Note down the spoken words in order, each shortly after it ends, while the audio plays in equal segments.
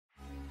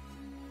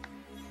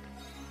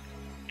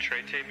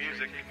grr8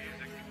 music.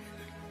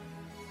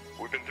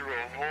 We've been through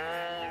a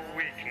whole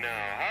week now.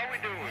 How we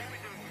doing?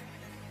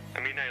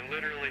 I mean, I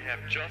literally have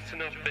just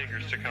enough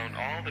fingers to count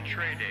all the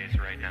tray days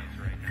right now.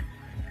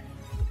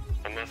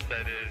 Unless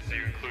that is,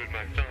 you include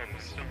my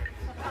thumbs.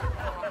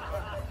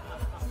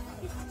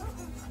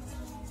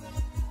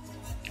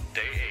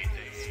 Day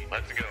 8.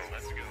 Let's go.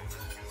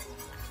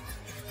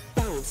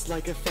 Bounce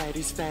like a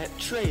fatty's fat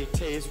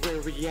grr8's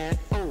where we at?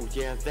 Oh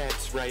yeah,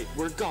 that's right,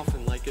 we're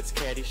golfing like it's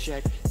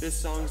Caddyshack. This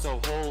song's a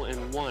hole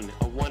in one,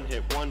 a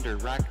one-hit wonder.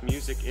 Rock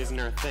music isn't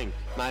our thing,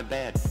 my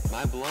bad,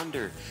 my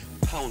blunder.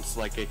 Pounce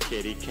like a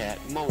kitty cat,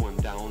 mow 'em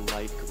down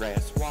like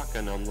grass,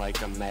 walking 'em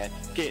like a mat,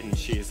 getting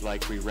cheese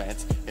like we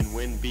rats. And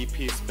when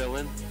BP's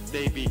spillin',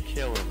 they be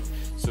killin'.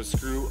 So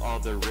screw all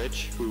the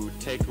rich who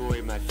take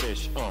away my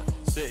fish.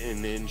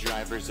 Sitting in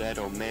driver's ed,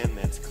 oh man,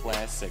 that's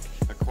classic.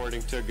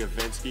 According to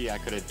Gavinsky, I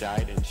could have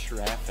died in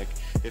traffic.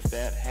 If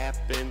that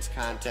happens,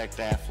 contact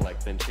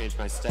Affleck, then change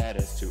my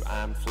status to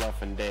I'm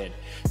fluffin' dead.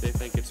 They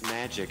think it's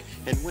magic,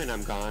 and when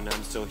I'm gone,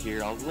 I'm still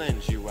here. I'll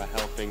lend you a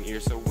helping ear,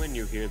 so when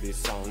you hear these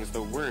songs,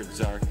 the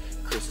words are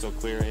crystal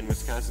clear. In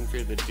Wisconsin,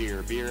 fear the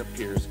deer. Beer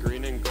appears,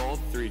 green and gold,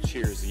 3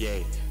 cheers,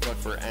 yay. But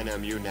for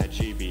NMU, not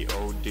GB,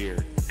 oh dear.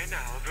 And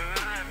now the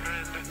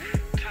Reverend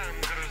Tom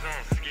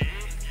Grozowski.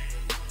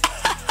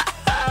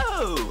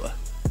 Oh!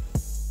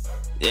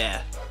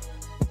 Yeah.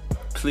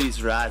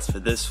 Please rise for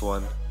this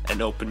one and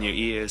open your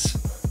ears.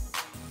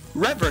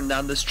 Reverend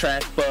on this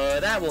track,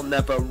 but I will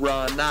never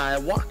run. I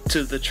walk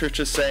to the church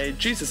to say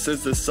Jesus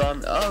is the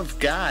Son of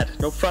God.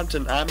 No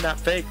frontin', I'm not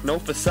fake, no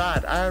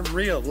facade. I'm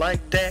real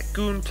like that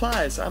goon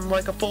plies. I'm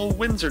like a full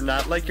Windsor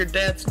knot, like your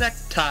dad's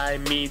necktie.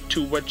 Me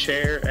to a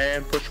chair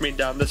and push me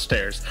down the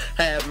stairs.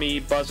 Have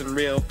me buzzing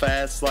real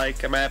fast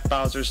like I'm at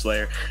Bowser's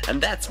lair. And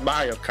that's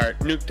Mario Kart.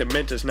 Nuke to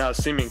Mint is now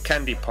seeming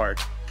candy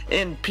part.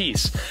 In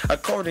peace,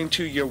 according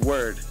to your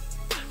word.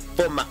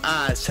 For my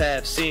eyes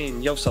have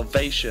seen your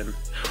salvation,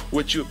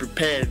 which you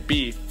prepared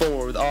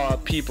before all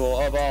people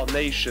of all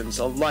nations,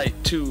 a light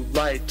to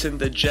lighten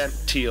the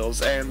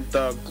Gentiles and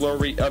the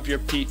glory of your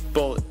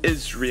people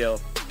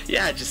Israel.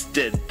 Yeah, I just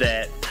did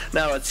that.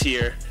 Now it's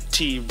here.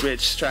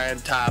 T-Rich try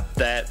and top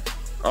that.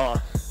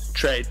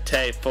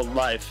 grr8 for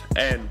life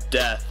and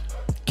death.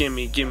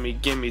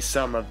 Gimme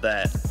some of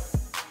that.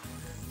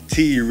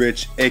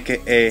 T-Rich,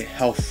 aka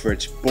Health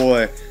Rich,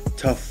 boy,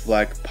 tough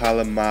like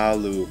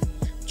Palomalu.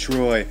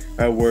 Troy,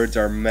 my words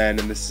are men,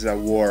 and this is a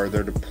war,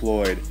 they're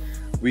deployed.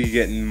 We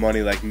getting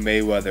money like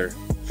Mayweather,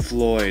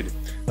 Floyd,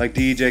 like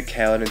DJ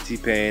Khaled and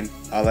T-Pain.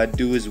 All I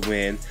do is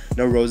win.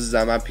 No roses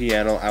on my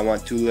piano, I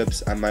want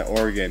tulips on my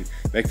organ.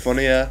 Make fun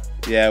of ya?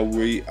 Yeah,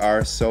 we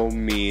are so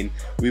mean.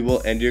 We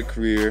will end your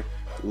career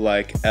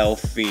like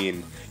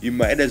Elfine. You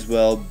might as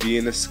well be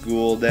in a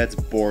school that's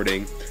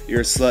boarding.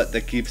 You're a slut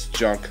that keeps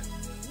junk.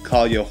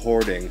 Call you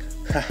hoarding.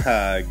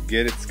 Haha,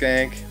 get it,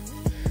 skank?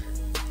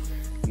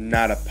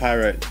 Not a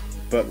pirate,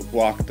 but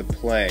walk the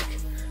plank.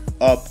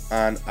 Up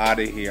on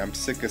outta here, I'm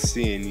sick of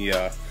seeing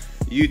ya.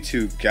 You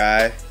too,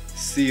 guy.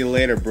 See you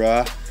later,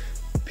 bruh.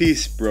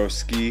 Peace,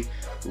 broski.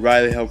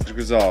 Riley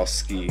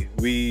Grr8.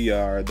 We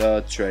are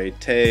the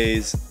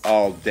grr8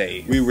 all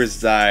day. We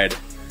reside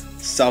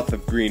south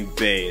of Green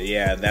Bay.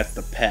 Yeah, that's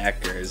the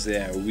Packers.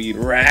 Yeah, we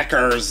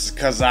rackers,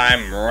 cause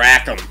I'm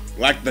rack 'em.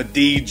 Like the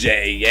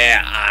DJ.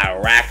 Yeah, I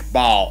rack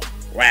ball.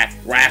 Rack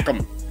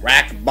 'em.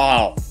 Rack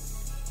ball.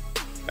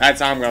 That's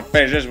how I'm gonna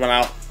finish this one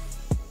out.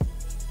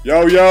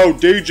 Yo,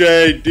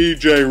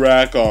 DJ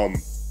rack 'em.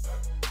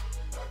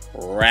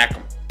 Rack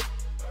 'em.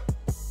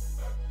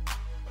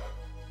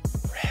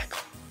 Rack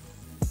 'em.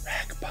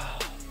 Rack ball.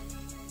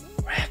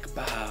 Rack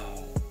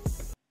ball.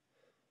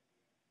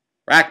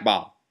 Rack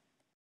ball.